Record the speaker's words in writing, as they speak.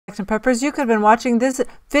And Peppers, you could have been watching this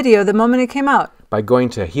video the moment it came out. By going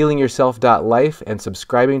to healingyourself.life and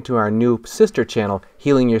subscribing to our new sister channel,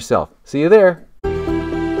 Healing Yourself. See you there. Want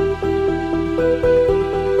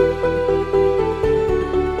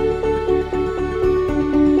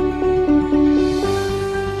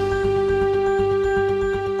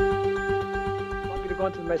me to go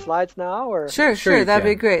into my slides now, or? Sure, that'd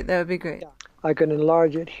be great. That would be great. Yeah. I can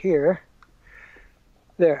enlarge it here.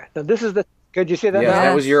 There. Now this is the. Could you see that? Yeah, now?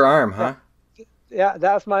 that was your arm, huh? Yeah,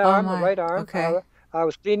 that's my arm, my. the right arm. Okay. I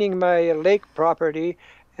was cleaning my lake property,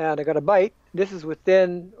 and I got a bite. This is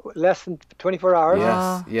within less than 24 hours.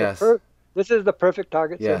 Yes. This is the perfect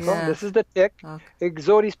target syndrome. Yeah. This is the tick,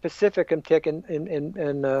 Exodes pacificum tick in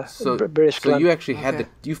British Columbia. So you actually had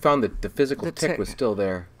you found that the physical tick was still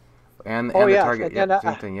there, and the target.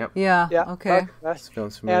 Same thing. Yep. Yeah. Okay.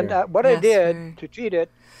 And what I did to treat it,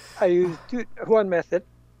 I used one method.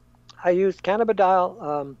 I used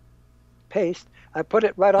cannabidiol paste. I put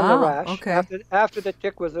it right on the rash after the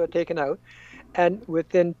tick was taken out, and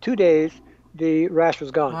within 2 days the rash was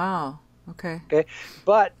gone. Wow. Okay.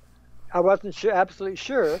 But I wasn't absolutely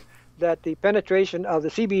sure that the penetration of the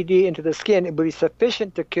CBD into the skin would be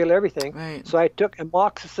sufficient to kill everything. Right. So I took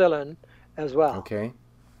amoxicillin as well. Okay.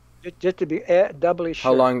 Just to be doubly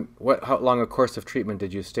sure. How long a course of treatment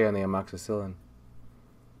did you stay on the amoxicillin?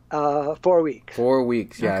 4 weeks. 4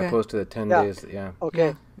 weeks, opposed to the 10 days,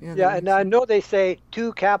 Okay. Yeah, and I know they say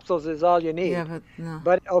 2 capsules is all you need. Yeah, but no.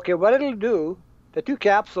 But okay, what it'll do, the 2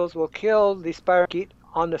 capsules will kill the spirochete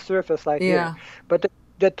on the surface like here. But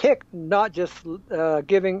the tick, not just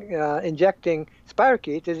injecting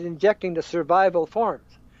spirochetes, is injecting the survival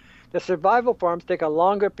forms. The survival forms take a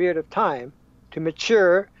longer period of time to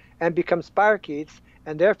mature and become spirochetes,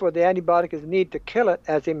 and therefore the antibiotic is needed to kill it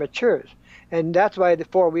as it matures. And that's why the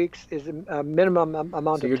 4 weeks is a minimum amount of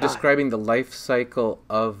time. So you're describing the life cycle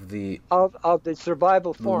of the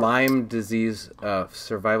survival form. Lyme disease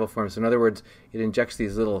survival forms. So in other words, it injects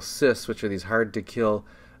these little cysts, which are these hard to kill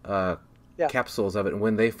capsules of it. And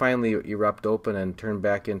when they finally erupt open and turn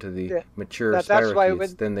back into the mature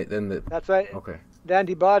spirochetes, then that's right. Okay. The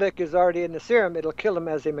antibiotic is already in the serum. It'll kill them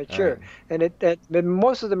as they mature, and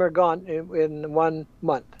most of them are gone in 1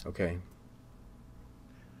 month. Okay.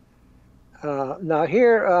 Now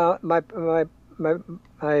here, my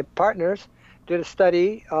partners did a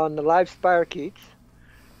study on the live spirochetes,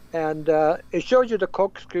 and it shows you the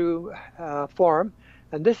corkscrew form,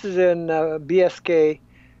 and this is in BSK,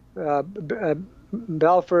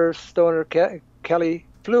 Balfour Stoner Kelly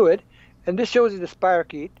fluid, and this shows you the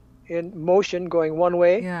spirochete in motion going one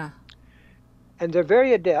way. Yeah. And they're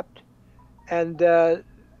very adept, and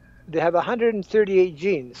they have 138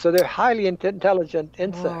 genes, so they're highly intelligent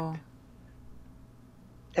insect. Whoa.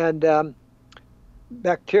 And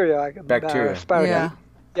bacteria. Spirochete.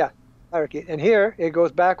 Yeah, spirochete. And here it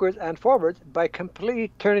goes backwards and forwards by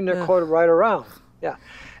completely turning their coat right around. Yeah.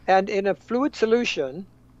 And in a fluid solution,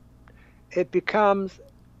 it becomes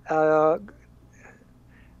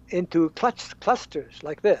into clusters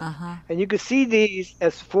like this. And you can see these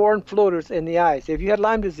as foreign floaters in the eyes. If you had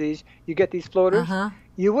Lyme disease, you get these floaters.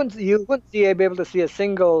 You wouldn't be able to see a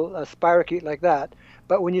single spirochete like that.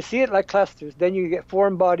 But when you see it like clusters, then you get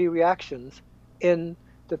foreign body reactions in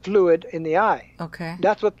the fluid in the eye. Okay.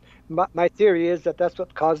 That's what my theory is, that's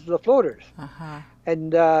what causes the floaters.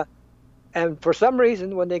 And for some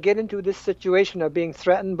reason, when they get into this situation of being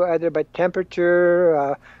threatened either by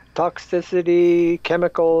temperature, toxicity,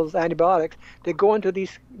 chemicals, antibiotics, they go into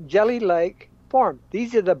these jelly-like forms.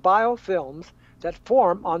 These are the biofilms that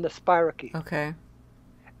form on the spirochete. Okay.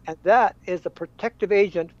 And that is the protective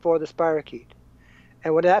agent for the spirochete.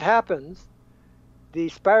 And when that happens, the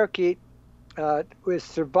spirochete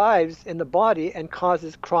survives in the body and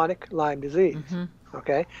causes chronic Lyme disease.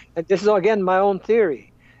 Okay? And this is, again, my own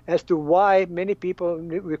theory as to why many people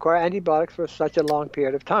require antibiotics for such a long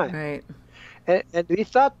period of time. Right. And we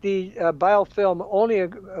thought the biofilm only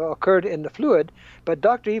occurred in the fluid, but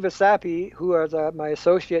Dr. Eva Sappi, who is my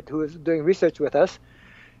associate who is doing research with us,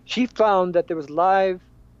 she found that there was live,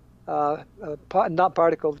 not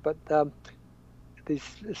particles, but these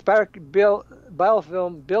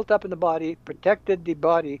biofilm built up in the body, protected the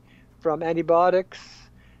body from antibiotics,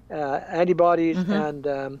 antibodies,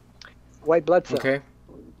 and white blood cells. Okay.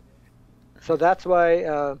 So that's why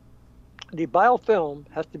the biofilm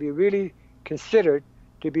has to be really considered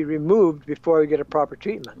to be removed before we get a proper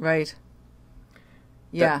treatment. Right.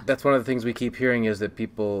 Yeah. That's one of the things we keep hearing is that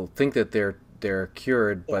people think that they're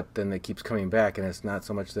cured, but then it keeps coming back, and it's not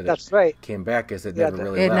so much that it came back as it never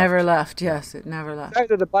really left. It never left, yes, it never left.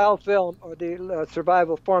 Either the biofilm or the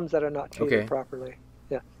survival forms that are not treated properly.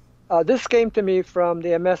 Yeah. This came to me from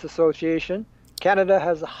the MS Association. Canada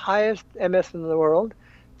has the highest MS in the world,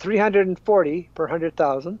 340 per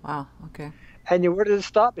 100,000. Wow, okay. And where does it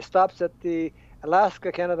stop? It stops at the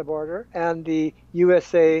Alaska-Canada border and the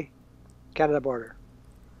USA-Canada border.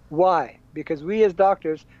 Why? Because we as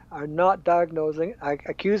doctors are not diagnosing. I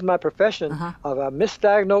accuse my profession of a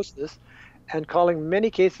misdiagnosis and calling many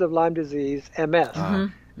cases of Lyme disease MS.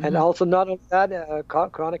 And also not only that,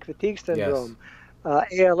 chronic fatigue syndrome,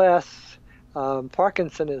 ALS,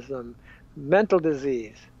 Parkinsonism, mental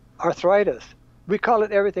disease, arthritis. We call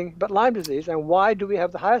it everything but Lyme disease. And why do we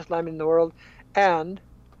have the highest Lyme in the world? And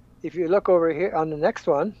if you look over here on the next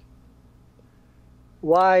one,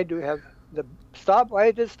 why do we have the stop? Why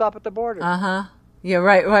did it stop at the border? Yeah,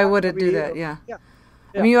 right. Why would it do that? Yeah.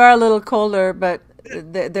 I mean, you are a little colder, but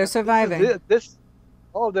they're surviving.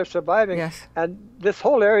 They're surviving. Yes. And this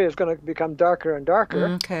whole area is going to become darker and darker.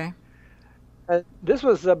 Okay. This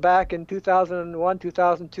was back in 2001,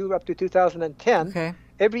 2002, up to 2010. Okay.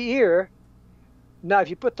 Every year. Now, if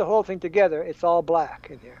you put the whole thing together, it's all black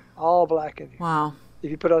in here. All black in here. Wow.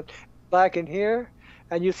 If you put a black in here,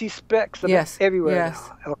 and you see specks of it everywhere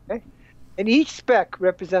now. Okay. And each speck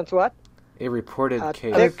represents what? A reported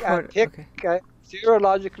case. A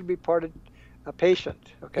serologically reported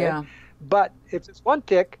patient. Okay. Yeah. But if it's one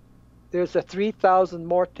tick, there's 3,000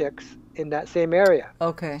 more ticks in that same area.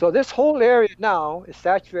 Okay. So this whole area now is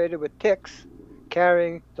saturated with ticks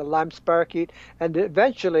carrying the Lyme spirochete, and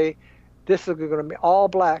eventually this is going to be all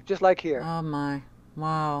black, just like here. Oh my!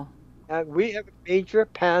 Wow. And we have a major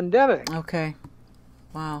pandemic. Okay.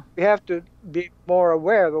 Wow. We have to be more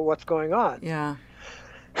aware of what's going on. Yeah.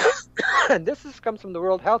 And this comes from the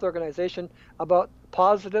World Health Organization about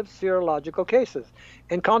positive serological cases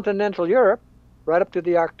in continental Europe, right up to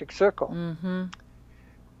the Arctic Circle.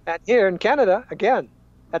 And here in Canada, again,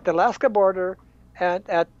 at the Alaska border and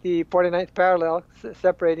at the 49th parallel,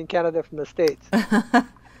 separating Canada from the States.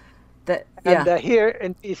 And here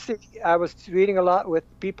in BC, I was reading a lot with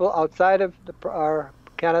people outside of our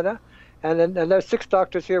Canada, and there's 6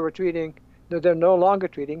 doctors here were treating. They're no longer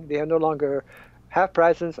treating. They have no longer have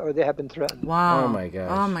presence, or they have been threatened. Wow! Oh my gosh!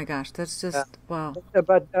 Oh my gosh! That's just wow.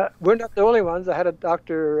 But we're not the only ones. I had a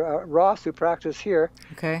Dr. Ross who practiced here.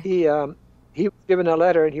 Okay. He was given a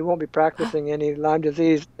letter, and he won't be practicing any Lyme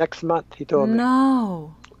disease next month. He told me.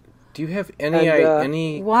 No. Do you have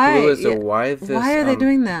any clue as to why this? Why are they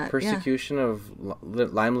doing that? Persecution of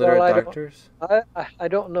Lyme literate doctors? I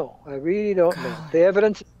don't know. I really don't know. The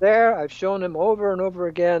evidence is there. I've shown them over and over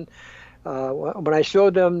again. When I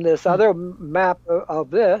showed them this other map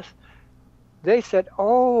of this, they said,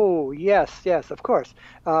 "Oh, yes, of course.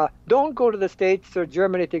 Don't go to the States or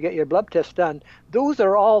Germany to get your blood test done. Those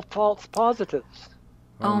are all false positives.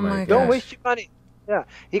 Oh my gosh. Don't waste your money." Yeah,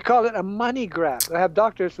 he called it a money grab. I have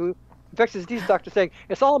doctors infectious disease doctors saying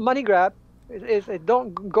it's all a money grab.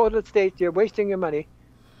 Don't go to the States. You're wasting your money.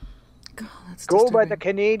 God, that's go disturbing. by the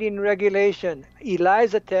Canadian regulation.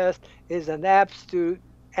 ELISA test is an absolute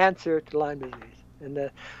answer to Lyme disease,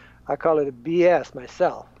 and I call it a BS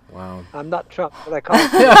myself. Wow. I'm not Trump, but I call it.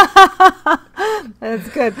 That's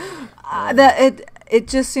good. It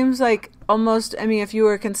just seems like almost. I mean, if you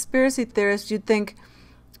were a conspiracy theorist, you'd think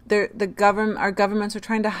our governments are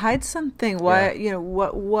trying to hide something. Why? You know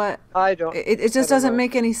what? I don't. It just doesn't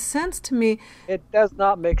make any sense to me. It does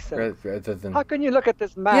not make sense. Rather than, how can you look at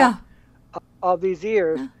this map of these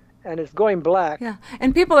years? Yeah. And it's going black. Yeah,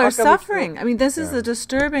 and people are suffering. I mean, this is the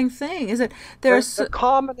disturbing thing. Is it? The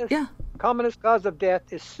commonest cause of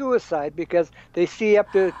death is suicide, because they see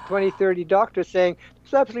up to 20, 30 doctors saying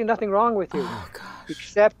there's absolutely nothing wrong with you,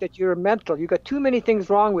 except that you're mental. You've got too many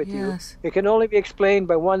things wrong with you. It can only be explained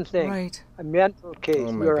by one thing: a mental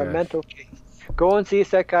case. You're a mental case. Go and see a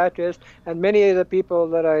psychiatrist. And many of the people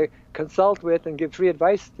that I consult with and give free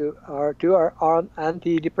advice to are on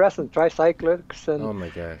antidepressants, tricyclics, and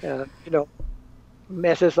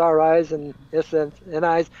SSRIs and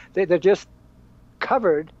SNIs. They're just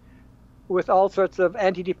covered with all sorts of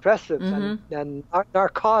antidepressants and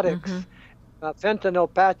narcotics, fentanyl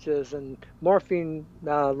patches and morphine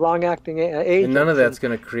long-acting agents. And none of that's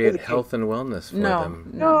going to create health and wellness for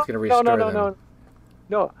them. No, it's going to restore them.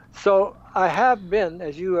 No. So I have been,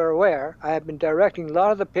 as you are aware, I have been directing a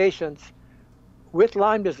lot of the patients with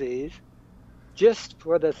Lyme disease just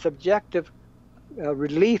for the subjective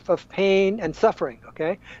relief of pain and suffering,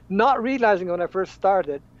 okay? Not realizing when I first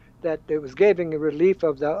started that it was giving a relief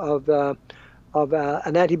of an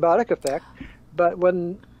antibiotic effect. But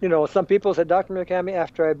when, some people said, Dr. Murakami,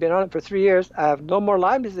 after I've been on it for 3 years, I have no more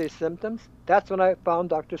Lyme disease symptoms. That's when I found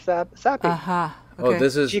Dr. Sappi. Okay. Oh,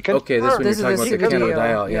 this is when you're talking about the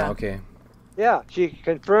cannabidiol. Yeah, okay. Yeah, she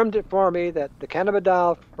confirmed it for me that the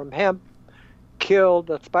cannabidiol from hemp killed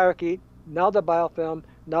the spirochete, now the biofilm,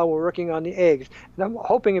 now we're working on the eggs. And I'm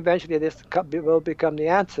hoping eventually this will become the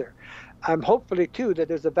answer. I'm hopefully, too, that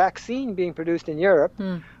there's a vaccine being produced in Europe,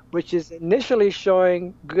 which is initially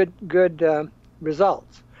showing good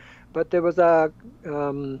results. But there was a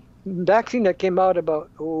vaccine that came out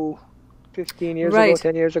about, 15 years ago,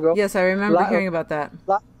 10 years ago. Yes, I remember hearing about that.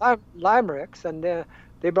 Limericks, and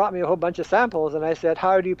they brought me a whole bunch of samples, and I said, how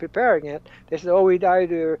are you preparing it? They said, we'd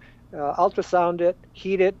either ultrasound it,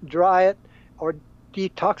 heat it, dry it, or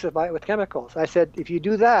detoxify it with chemicals. I said, if you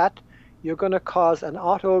do that, you're going to cause an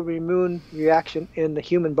autoimmune reaction in the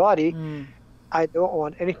human body. I don't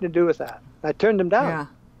want anything to do with that. I turned them down.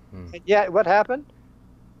 Yeah. And yet, what happened?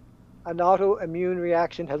 An autoimmune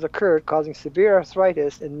reaction has occurred, causing severe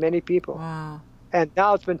arthritis in many people. Wow. And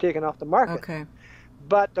now it's been taken off the market. Okay.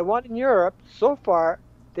 But the one in Europe, so far,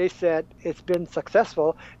 they said it's been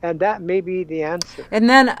successful, and that may be the answer. And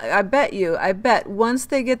then I bet once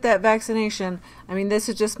they get that vaccination, I mean, this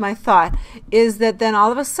is just my thought, is that then all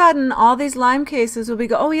of a sudden all these Lyme cases will be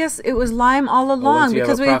oh yes, it was Lyme all along,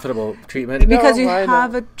 because you have a profitable treatment. Because you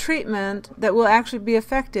have a treatment that will actually be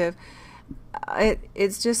effective. It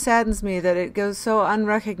just saddens me that it goes so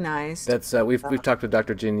unrecognized. That's we've talked with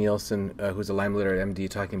Dr. Jim Nielsen, who's a Lyme literate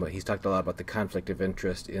MD, he's talked a lot about the conflict of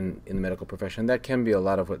interest in the medical profession. That can be a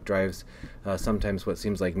lot of what drives sometimes what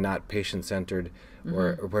seems like not patient-centered,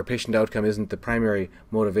 or where patient outcome isn't the primary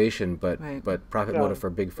motivation, but profit motive for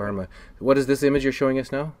big pharma. What is this image you're showing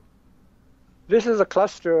us now? This is a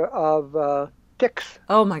cluster of ticks.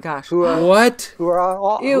 Oh my gosh! Who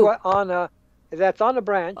are on a That's on a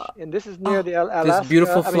branch, and this is near the Alaska. This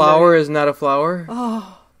beautiful flower is not a flower?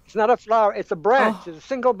 It's not a flower. It's a branch. It's a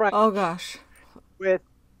single branch. Oh, gosh. With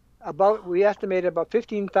we estimated about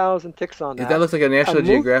 15,000 ticks on that. That looks like a National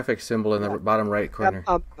Geographic symbol in the bottom right corner.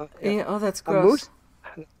 Oh, that's gross.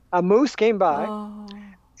 A moose came by,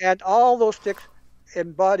 and all those ticks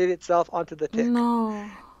embodied itself onto the tick. No.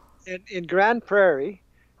 In Grand Prairie,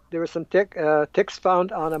 there were some ticks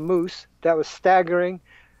found on a moose that was staggering,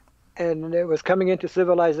 and it was coming into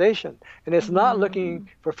civilization. And it's not looking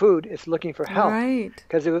for food, it's looking for help. Right.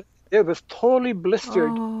 Because it was totally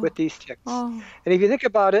blistered with these ticks. And if you think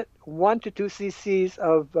about it, 1 to 2 cc's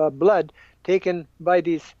of blood taken by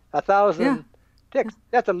these 1,000 ticks,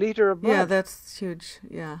 that's a liter of blood. Yeah, that's huge.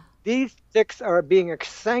 Yeah. These ticks are being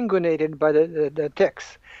exsanguinated by the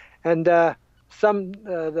ticks. And the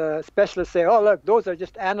specialists say, oh, look, those are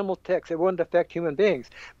just animal ticks. It won't affect human beings.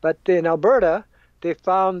 But in Alberta, they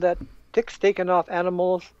found that ticks taken off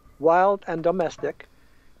animals, wild and domestic,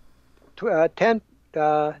 10%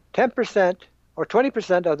 or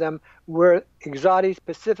 20% of them were Ixodes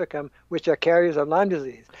pacificum, which are carriers of Lyme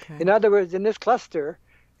disease. Okay. In other words, in this cluster,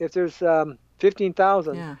 if there's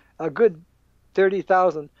 15,000, a good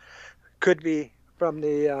 30,000 could be from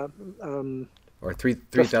the... or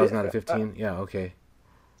 3,000 out of 15? Yeah, okay.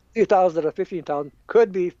 3,000 out of 15,000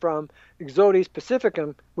 could be from Ixodes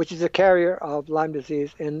pacificum, which is a carrier of Lyme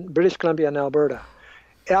disease in British Columbia and Alberta.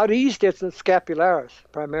 Out east, it's the scapularis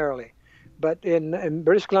primarily, but in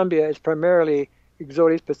British Columbia, it's primarily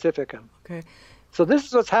Ixodes pacificum. Okay. So this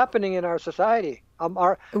is what's happening in our society. I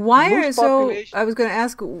was going to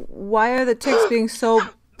ask, why are the ticks being so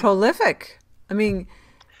prolific? I mean,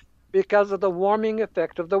 because of the warming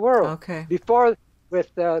effect of the world. Okay. Before,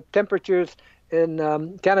 with temperatures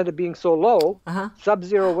in Canada being so low,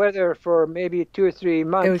 sub-zero weather for maybe 2 or 3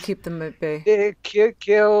 months, it would keep them at bay. They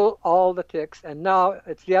kill all the ticks, and now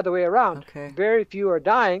it's the other way around. Okay. Very few are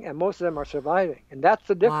dying, and most of them are surviving, and that's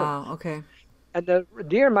the difference. Wow. Okay. And the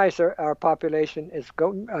deer mice, our population is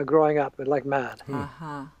growing up like mad.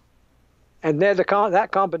 And then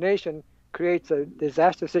that combination creates a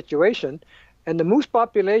disaster situation. And the moose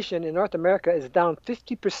population in North America is down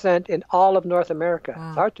 50% in all of North America. Wow.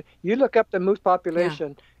 It's hard you look up the moose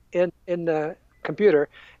population in the computer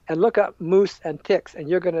and look up moose and ticks, and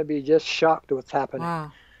you're going to be just shocked at what's happening.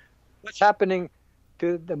 Wow. What's happening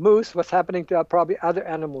to the moose, what's happening to probably other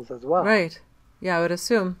animals as well. Right. Yeah, I would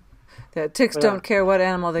assume that ticks don't care what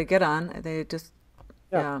animal they get on. They just,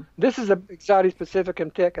 This is a Ixodes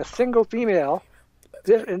pacificum tick, a single female.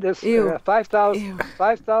 This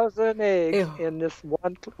 5,000 eggs in this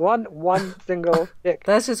one single tick.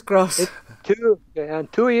 That's just gross. In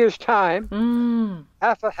 2 years' time,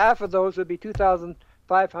 half of those would be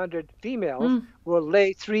 2,500 females will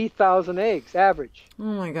lay 3,000 eggs average. Oh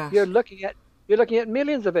my gosh! You're looking at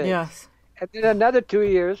millions of eggs. Yes. And in another 2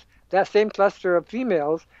 years, that same cluster of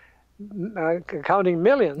females, counting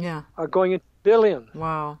millions, are going into billions.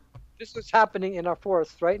 Wow. This is happening in our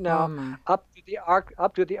forests right now, up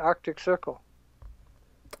to the Arctic Circle.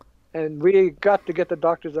 And we got to get the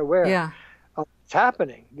doctors aware of what's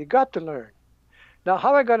happening. You got to learn. Now,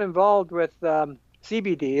 how I got involved with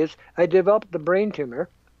CBD is I developed the brain tumor.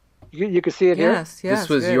 You can see it here. Yes. This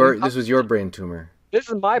was your brain tumor. This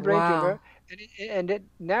is my brain tumor, and it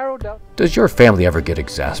narrowed down. Does your family ever get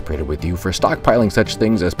exasperated with you for stockpiling such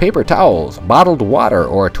things as paper towels, bottled water,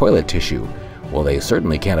 or toilet tissue? Well, they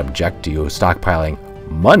certainly can't object to you stockpiling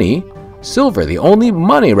money. Silver, the only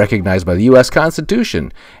money recognized by the U.S.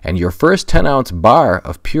 Constitution. And your first 10-ounce bar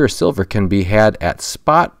of pure silver can be had at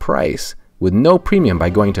spot price with no premium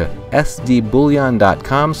by going to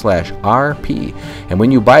sdbullion.com/RP. And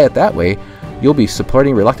when you buy it that way, you'll be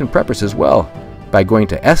supporting Reluctant Preppers as well by going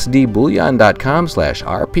to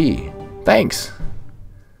sdbullion.com/RP. Thanks.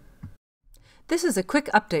 This is a quick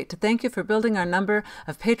update to thank you for building our number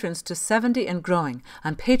of patrons to 70 and growing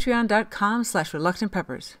on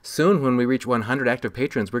patreon.com/reluctantpreppers. Soon, when we reach 100 active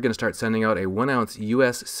patrons, we're going to start sending out a 1-ounce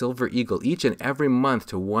U.S. Silver Eagle each and every month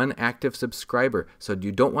to one active subscriber, so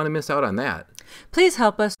you don't want to miss out on that. Please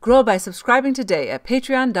help us grow by subscribing today at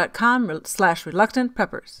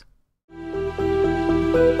patreon.com/reluctantpreppers.